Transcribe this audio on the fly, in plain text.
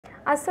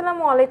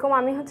আসসালামু আলাইকুম,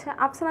 আমি হচ্ছে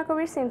আফসানা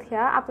কবির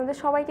সিনথিয়া। আপনাদের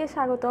সবাইকে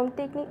স্বাগতম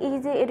টেকনিক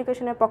ইজি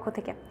এডুকেশনের পক্ষ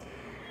থেকে।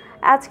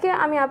 আজকে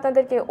আমি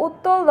আপনাদেরকে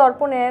উত্তল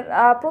দর্পণের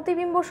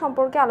প্রতিবিম্ব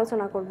সম্পর্কে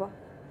আলোচনা করব।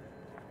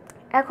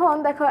 এখন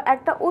দেখো,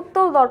 একটা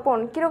উত্তল দর্পণ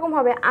কীরকম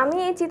হবে। আমি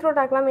এই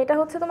চিত্রটা আঁকলাম, এটা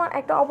হচ্ছে তোমার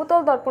একটা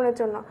অবতল দর্পণের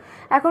জন্য।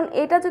 এখন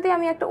এটা যদি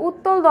আমি একটা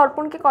উত্তল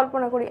দর্পণকে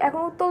কল্পনা করি,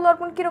 এখন উত্তল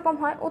দর্পণ কীরকম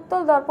হয়?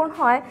 উত্তল দর্পণ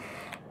হয়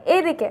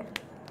এইদিকে।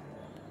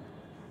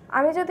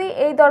 আমি যদি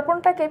এই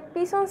দর্পণটাকে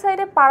পিছন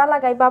সাইডে পাড়া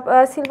লাগাই বা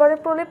সিলভারের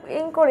প্রলেপ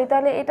করি,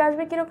 তাহলে এটা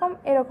আসবে কীরকম?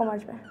 এরকম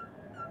আসবে।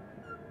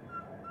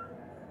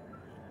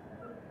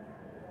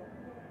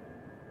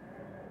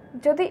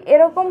 যদি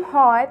এরকম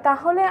হয়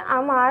তাহলে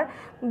আমার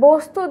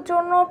বস্তুর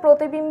জন্য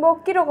প্রতিবিম্ব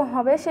কীরকম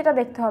হবে সেটা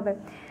দেখতে হবে।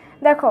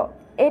 দেখো,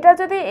 এটা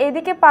যদি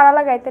এইদিকে পাড়া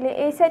লাগাই তাহলে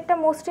এই সাইডটা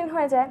মসৃণ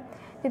হয়ে যায়।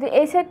 যদি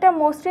এই সাইডটা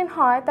মসৃণ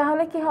হয়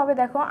তাহলে কি হবে?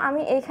 দেখো,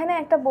 আমি এইখানে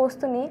একটা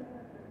বস্তু নিই,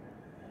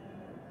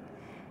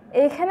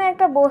 এইখানে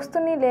একটা বস্তু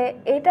নিলে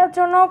এটার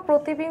জন্য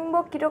প্রতিবিম্ব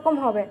কীরকম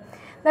হবে?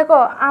 দেখো,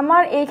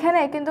 আমার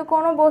এইখানে কিন্তু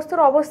কোনো বস্তুর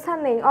অবস্থান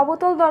নেই।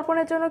 অবতল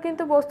দর্পণের জন্য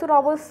কিন্তু বস্তুর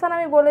অবস্থান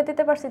আমি বলে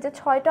দিতে পারছি যে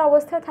 6টা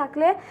অবস্থায়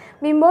থাকলে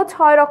বিম্ব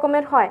 6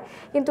 রকমের হয়।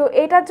 কিন্তু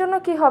এটার জন্য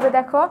কি হবে?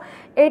 দেখো,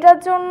 এটার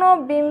জন্য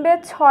বিম্বের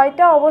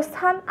 6টা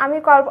অবস্থান আমি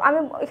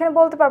এখানে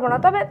বলতে পারবো না।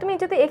 তবে তুমি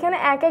যদি এখানে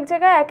এক এক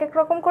জায়গায় এক এক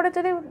রকম করে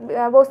যদি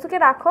বস্তুকে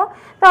রাখো,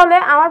 তাহলে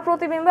আমার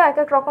প্রতিবিম্ব এক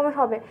এক রকমের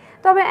হবে,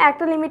 তবে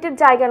একটা লিমিটেড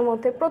জায়গার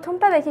মধ্যে।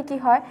 প্রথমটা দেখি কি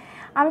হয়।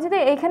 আমি যদি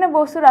এইখানে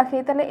বস্তু রাখি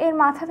তাহলে এর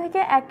মাথা থেকে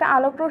একটা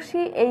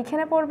আলোকরশ্মি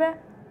এইখানে পড়বে,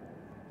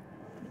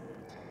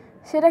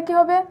 সেটা কি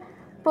হবে?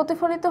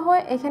 প্রতিফলিত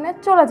হয়ে এখানে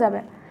চলে যাবে।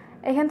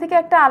 এখান থেকে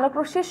একটা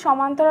আলোকরশ্মির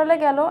সমান্তরালে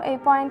গেল, এই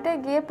পয়েন্টে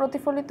গিয়ে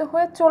প্রতিফলিত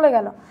হয়ে চলে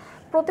গেল।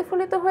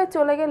 প্রতিফলিত হয়ে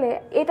চলে গেলে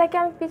এটাকে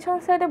আমি পিছন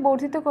সাইডে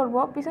বর্ধিত করব।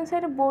 পিছন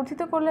সাইডে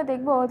বর্ধিত করলে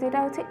দেখব যে এটা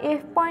হচ্ছে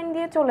এফ পয়েন্ট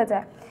দিয়ে চলে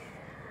যায়।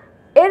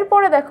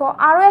 এরপরে দেখো,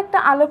 আরও একটা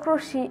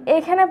আলোকরশ্মি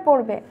এখানে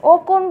পড়বে। ও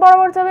কোন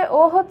বরাবর যাবে?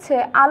 ও হচ্ছে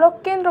আলোক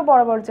কেন্দ্র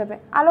বরাবর যাবে।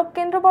 আলোক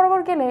কেন্দ্র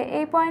বরাবর গেলে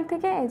এই পয়েন্ট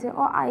থেকে এই যে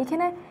ও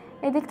এখানে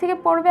এদিক থেকে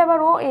পড়বে, আবার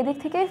ও এদিক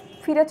থেকে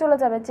ফিরে চলে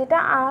যাবে। যেটা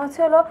হচ্ছে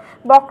হলো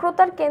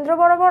বক্রতার কেন্দ্র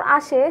বরাবর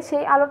আসে,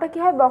 সেই আলোটা কি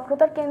হয়?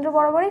 বক্রতার কেন্দ্র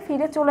বরাবরই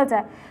ফিরে চলে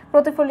যায়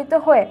প্রতিফলিত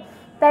হয়ে।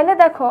 তাইলে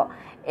দেখো,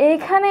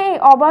 এইখানে এই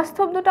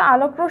অবাস্তব দুটো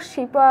আলোক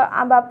রশ্মি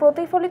বা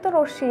প্রতিফলিত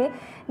রশ্মি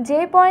যে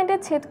পয়েন্টে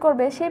ছেদ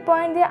করবে, সেই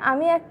পয়েন্ট দিয়ে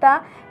আমি একটা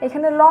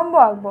এখানে লম্ব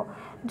আঁকবো।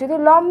 যদি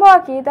লম্ব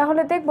আঁকি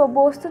তাহলে দেখবো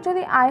বস্তু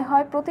যদি আই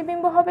হয়,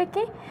 প্রতিবিম্ব হবে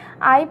কি?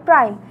 I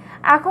prime.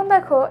 এখন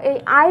দেখো, এই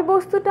আই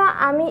বস্তুটা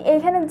আমি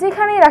এইখানে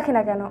যেখানেই রাখি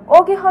না কেন, ও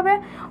কি হবে?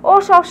 ও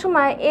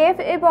সবসময় এফ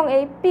এবং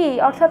এই পি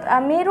অর্থাৎ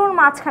মেরুর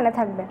মাঝখানে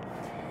থাকবে।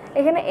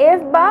 এখানে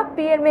এফ বা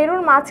পি এর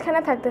মেরুর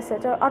মাঝখানে থাকতেছে,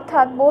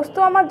 অর্থাৎ বস্তু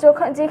আমার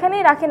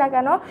যেখানেই রাখি না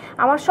কেন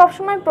আমার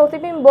সবসময়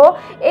প্রতিবিম্ব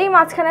এই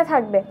মাঝখানে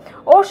থাকবে।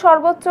 ও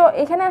সর্বোচ্চ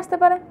এখানে আসতে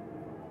পারে,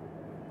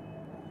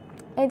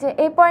 এই যে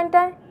এই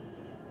পয়েন্টটায়,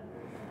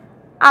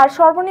 আর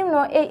সর্বনিম্ন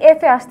এই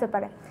এফে আসতে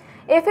পারে।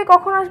 এফে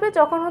কখন আসবে?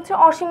 যখন হচ্ছে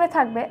অসীমে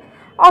থাকবে।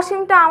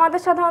 অসীমটা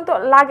আমাদের সাধারণত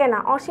লাগে না,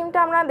 অসীমটা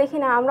আমরা দেখি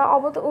না। আমরা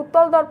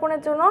উত্তল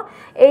দর্পণের জন্য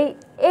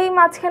এই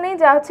মাঝখানেই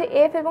যা হচ্ছে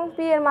এফ এবং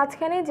পি এর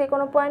মাঝখানেই যে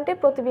কোনো পয়েন্টে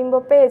প্রতিবিম্ব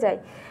পেয়ে যাই।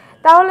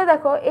 তাহলে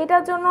দেখো,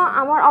 এটার জন্য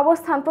আমার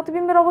অবস্থান,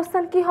 প্রতিবিম্বের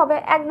অবস্থান কি হবে?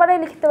 একবারে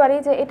লিখতে পারি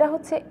যে এটা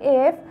হচ্ছে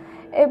এফ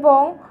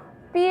এবং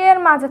পি এর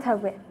মাঝে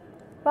থাকবে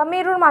বা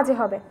মেরুর মাঝে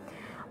হবে।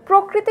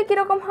 প্রকৃতি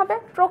কীরকম হবে?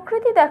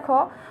 প্রকৃতি দেখো,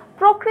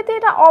 প্রকৃতি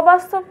এটা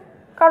অবাস্তব,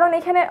 কারণ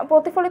এখানে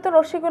প্রতিফলিত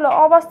রশ্মিগুলো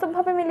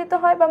অবাস্তবভাবে মিলিত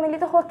হয় বা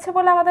মিলিত হচ্ছে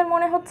বলে আমাদের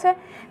মনে হচ্ছে।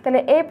 তাহলে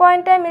এই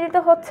পয়েন্টটায় মিলিত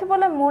হচ্ছে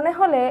বলে মনে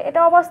হলে এটা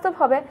অবাস্তব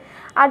হবে।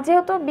 আর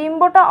যেহেতু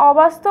বিম্বটা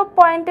অবাস্তব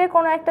পয়েন্টে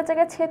কোনো একটা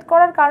জায়গায় ছেদ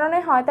করার কারণে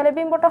হয়, তাহলে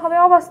বিম্বটা হবে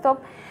অবাস্তব।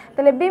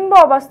 তাহলে বিম্ব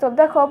অবাস্তব।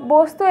 দেখো,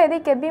 বস্তু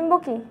এদিকে, বিম্ব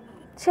কি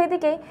সেই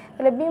দিকেই।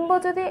 তাহলে বিম্ব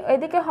যদি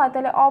এদিকে হয়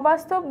তাহলে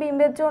অবাস্তব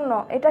বিম্বের জন্য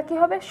এটা কি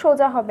হবে?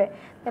 সোজা হবে।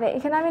 তাহলে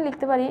এখানে আমি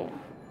লিখতে পারি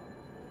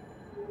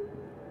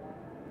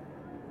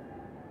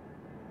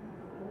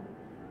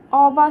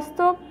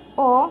অবাস্তব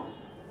ও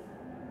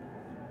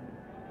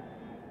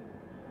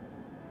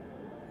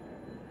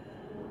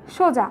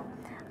সোজা।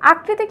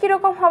 আকৃতি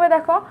কীরকম হবে?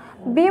 দেখো,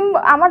 বিম্ব,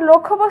 আমার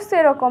লক্ষ্যবস্তু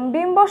এরকম,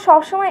 বিম্ব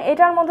সবসময়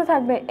এটার মধ্যে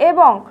থাকবে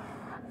এবং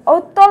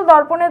উত্তল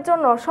দর্পণের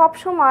জন্য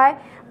সবসময়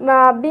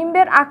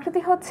বিম্বের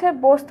আকৃতি হচ্ছে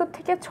বস্তুর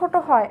থেকে ছোট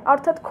হয়,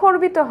 অর্থাৎ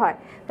খর্বিত হয়।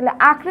 তাহলে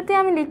আকৃতি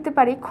আমি লিখতে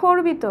পারি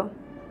খর্বিত।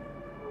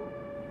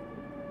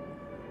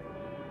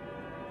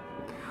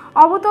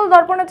 অবতল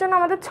দর্পণের জন্য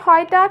আমাদের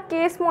 6টা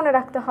কেস মনে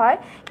রাখতে হয়,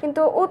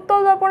 কিন্তু উত্তল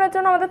দর্পণের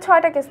জন্য আমাদের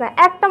 6টা কেস না,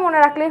 একটা মনে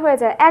রাখলেই হয়ে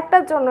যায়,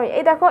 একটার জন্যই।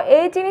 এই দেখো,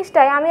 এই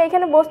জিনিসটাই আমি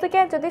এখানে বস্তুকে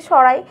যদি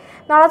সরাই,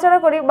 নড়াচড়া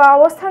করি বা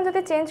অবস্থান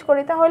যদি চেঞ্জ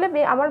করি, তাহলে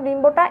আমার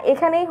বিম্বটা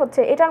এখানেই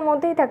হচ্ছে, এটার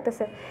মধ্যেই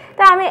থাকতেছে।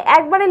 তাই আমি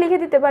একবারে লিখে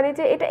দিতে পারি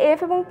যে এটা এফ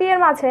এবং পি এর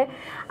মাঝে।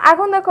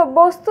 এখন দেখো,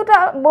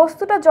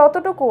 বস্তুটা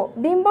যতটুকু,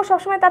 বিম্ব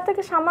সবসময় তার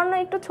থেকে সামান্য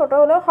একটু ছোট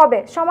হলেও হবে,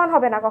 সমান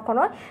হবে না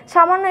কখনো,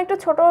 সামান্য একটু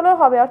ছোট হলেও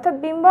হবে। অর্থাৎ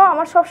বিম্ব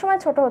আমার সবসময়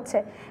ছোট হচ্ছে,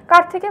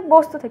 কার থেকে?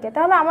 বস্তু থেকে।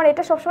 তাহলে আমার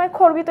এটা সবসময়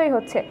খর্বিতই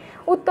হচ্ছে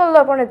উত্তল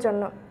দর্পণের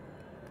জন্য।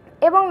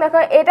 এবং দেখো,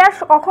 এটা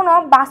কখনো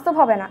বাস্তব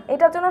হবে না,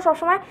 এটার জন্য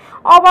সবসময়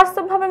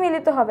অবাস্তবভাবে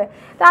মিলিত হবে।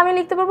 তা আমি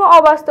লিখতে পারবো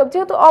অবাস্তব।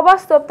 যেহেতু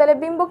অবাস্তব, তাহলে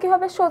বিম্ব কি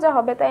হবে? সোজা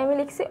হবে। তাই আমি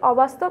লিখছি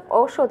অবাস্তব ও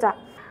সোজা।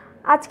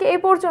 আজকে এই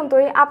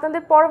পর্যন্তই।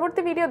 আপনাদের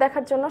পরবর্তী ভিডিও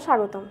দেখার জন্য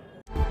স্বাগতম।